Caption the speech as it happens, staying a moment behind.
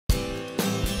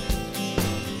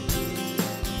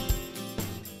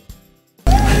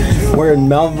We're in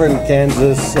Melvern,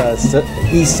 Kansas,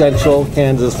 East Central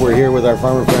Kansas. We're here with our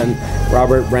farmer friend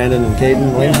Robert, Brandon, and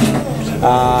Caden Lynch.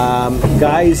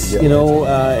 Guys, you know,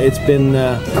 it's been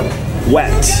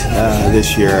wet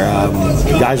this year.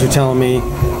 Guys are telling me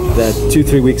that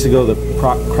 2-3 weeks ago the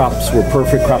crops were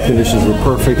perfect, crop conditions were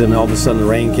perfect, and all of a sudden the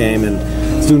rain came and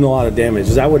it's doing a lot of damage.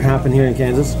 Is that what happened here in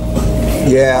Kansas?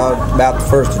 Yeah, about the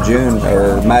 1st of June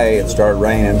or May it started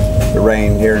raining. It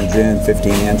rained here in June,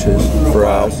 15 inches for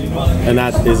us. And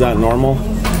is that normal?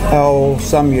 Oh,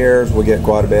 some years we get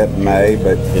quite a bit in May,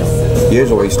 but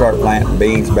usually we start planting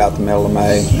beans about the middle of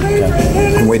May.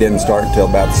 Okay. And we didn't start until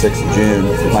about the 6th of June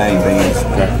planting beans.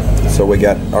 Okay. So we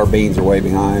got, our beans are way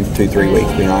behind, 2-3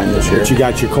 weeks behind this year. But you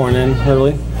got your corn in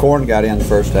early? Corn got in the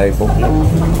 1st of April.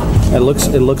 It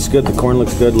looks good. The corn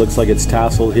looks good. Looks like it's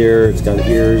tasseled here. It's got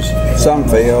ears. Some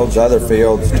fields, other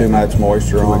fields, too much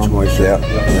moisture on them. Too much moisture.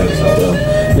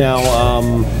 Yeah. Now,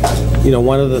 you know,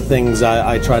 one of the things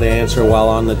I try to answer while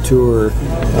on the tour,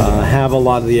 have a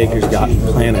lot of the acres gotten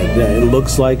planted? It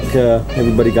looks like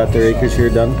everybody got their acres here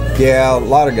done? Yeah, a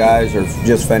lot of guys are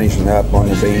just finishing up on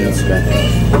the beans. Okay.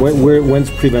 When's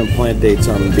prevent plant dates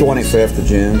on the beans? 25th of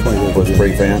June was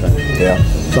prevent. Okay. Yeah.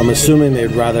 So I'm assuming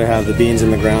they'd rather have the beans in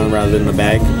the ground rather than the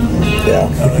bag? Yeah,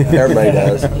 everybody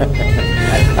does.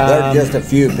 There are just a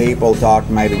few people talk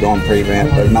maybe going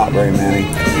prevent, but not very many.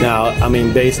 Now, I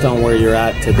mean, based on where you're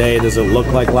at today, does it look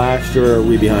like last year, or are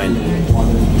we behind?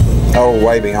 Oh,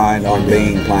 way behind on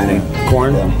bean planting.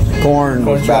 Corn? Yeah. Corn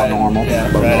was about normal. Yeah,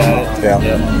 right at it.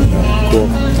 Yeah. Cool.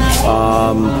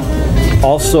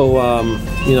 Also,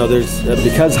 you know, there's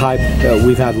because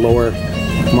we've had lower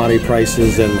commodity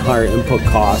prices and higher input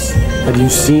costs. Have you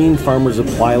seen farmers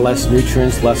apply less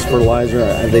nutrients, less fertilizer?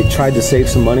 Have they tried to save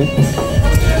some money?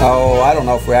 Oh, I don't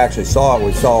know if we actually saw it.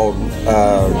 We saw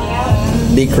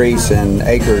decrease in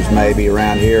acres maybe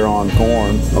around here on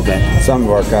corn. Okay. Some of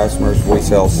our customers, we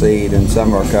sell seed, and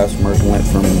some of our customers went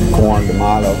from corn to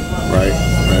motto. Right.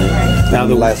 Now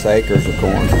the less acres of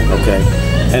corn. Okay.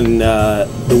 And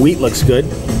the wheat looks good.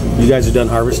 You guys are done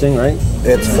harvesting, right?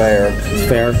 It's fair. It's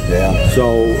fair? Yeah.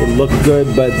 So it looked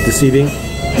good, but deceiving?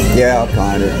 Yeah,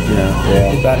 kind of.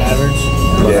 Yeah. About average?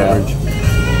 About average.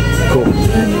 Cool.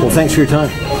 Well, thanks for your time.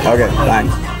 Okay,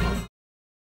 thanks.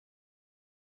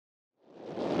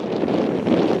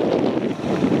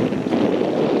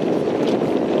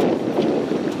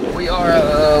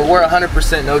 We're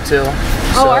 100% no-till.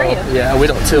 Oh, are you? Yeah, we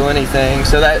don't till anything,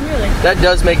 so that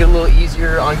does make it a little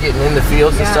easier on getting in the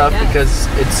fields and stuff, because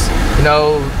it's, you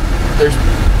know,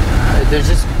 there's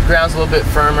just ground's a little bit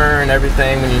firmer and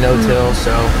everything when you no-till,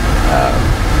 so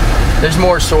there's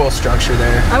more soil structure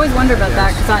there. I always wonder about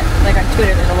that, because like on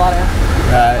Twitter there's a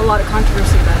lot of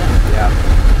controversy about it.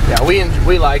 Yeah,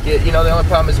 we like it. You know, the only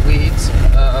problem is weeds,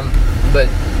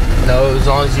 but you know, as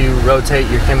long as you rotate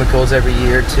your chemicals every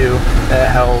year or two,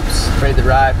 that helps. Sprayed the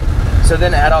rye. So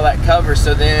then it had all that cover,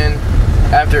 so then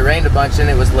after it rained a bunch, then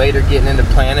it was later getting into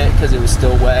planting it because it was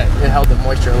still wet. It held the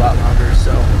moisture a lot longer,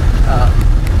 so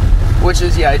which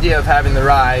is the idea of having the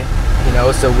rye, you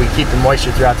know, so we keep the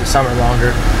moisture throughout the summer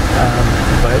longer.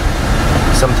 But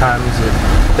sometimes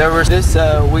there was this,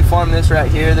 we farmed this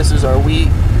right here. This is our wheat,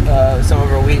 some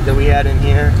of our wheat that we had in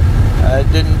here.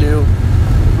 Didn't do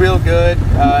real good.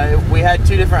 We had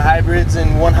 2 different hybrids,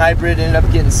 and one hybrid ended up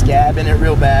getting scab in it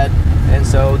real bad, and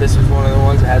so this was one of the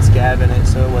ones that had scab in it,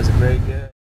 so it wasn't very good.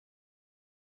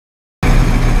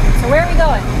 So where are we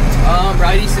going?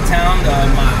 Right east of town, a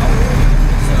mile.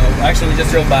 So actually we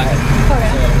just drove by it.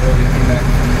 Okay. So we'll be coming back.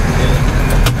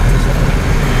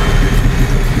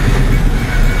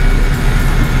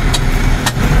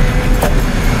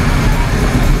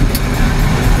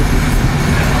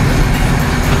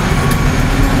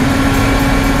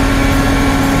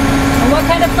 What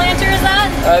kind of planter is that?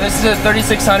 This is a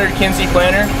 3600 Kinsey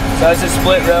planter, so that's a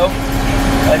split row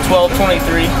at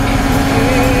 1223.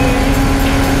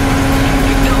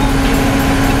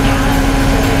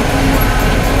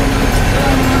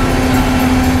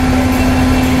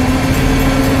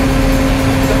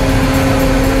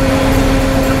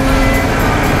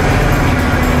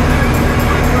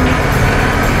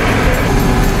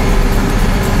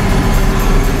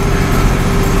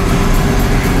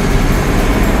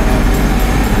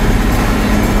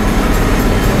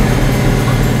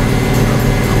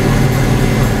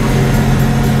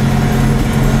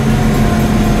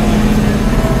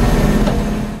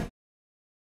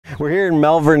 We're here in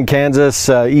Melvern, Kansas,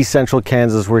 East Central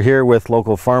Kansas. We're here with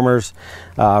local farmers,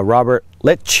 Robert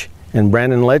Litch and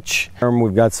Brandon Litch.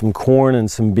 We've got some corn and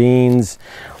some beans.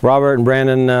 Robert and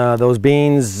Brandon, those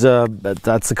beans,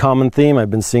 that's a common theme.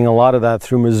 I've been seeing a lot of that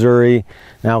through Missouri,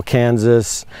 now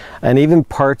Kansas, and even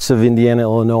parts of Indiana,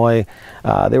 Illinois.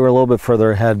 They were a little bit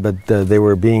further ahead, but they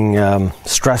were being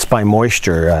stressed by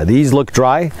moisture. These look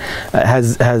dry.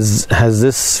 Has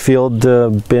this field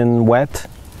been wet?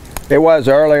 It was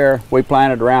earlier. We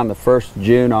planted around the 1st of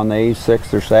June on these,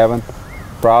 6th or 7th,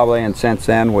 probably, and since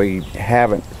then we've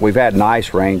had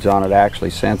nice rains on it actually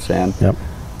since then. Yep.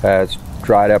 It's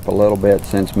dried up a little bit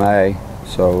since May,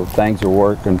 so things are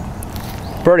working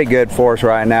pretty good for us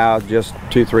right now, just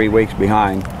 2-3 weeks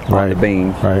behind on the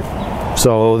beans. Right.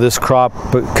 So this crop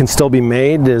can still be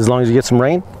made as long as you get some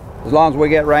rain? As long as we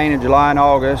get rain in July and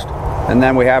August, and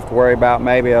then we have to worry about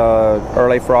maybe a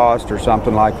early frost or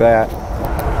something like that.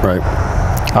 Right.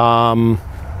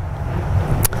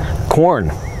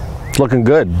 Corn, it's looking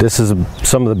good. This is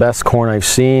some of the best corn I've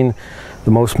seen,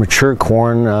 the most mature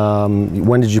corn.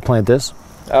 When did you plant this?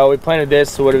 We planted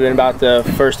this, it would have been about the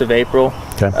 1st of April.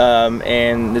 Okay.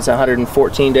 And it's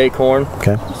 114-day corn.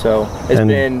 Okay. So it's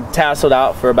been tasseled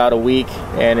out for about a week,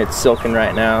 and it's silking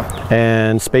right now.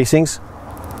 And spacings?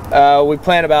 We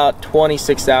plant about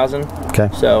 26,000. Okay.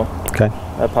 So, okay.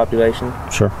 Population.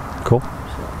 Sure. Cool.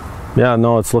 Yeah,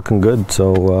 no, it's looking good.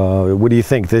 So what do you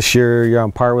think? This year you're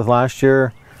on par with last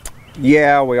year?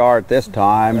 Yeah, we are at this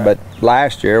time, but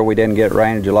last year we didn't get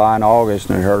rain in July and August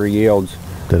and it hurt our yields.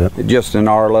 Did it? Just in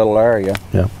our little area.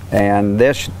 Yeah. And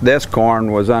this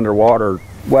corn was underwater.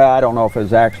 Well, I don't know if it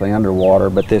was actually underwater,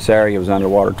 but this area was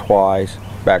underwater twice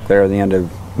back there at the end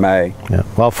of May. Yeah.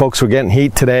 Well, folks, we're getting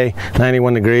heat today,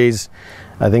 91 degrees.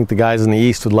 I think the guys in the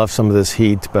east would love some of this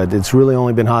heat, but it's really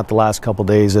only been hot the last couple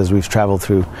days as we've traveled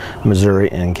through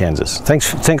Missouri and Kansas. Thanks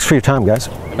for your time, guys.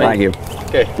 Thank you.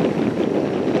 Okay.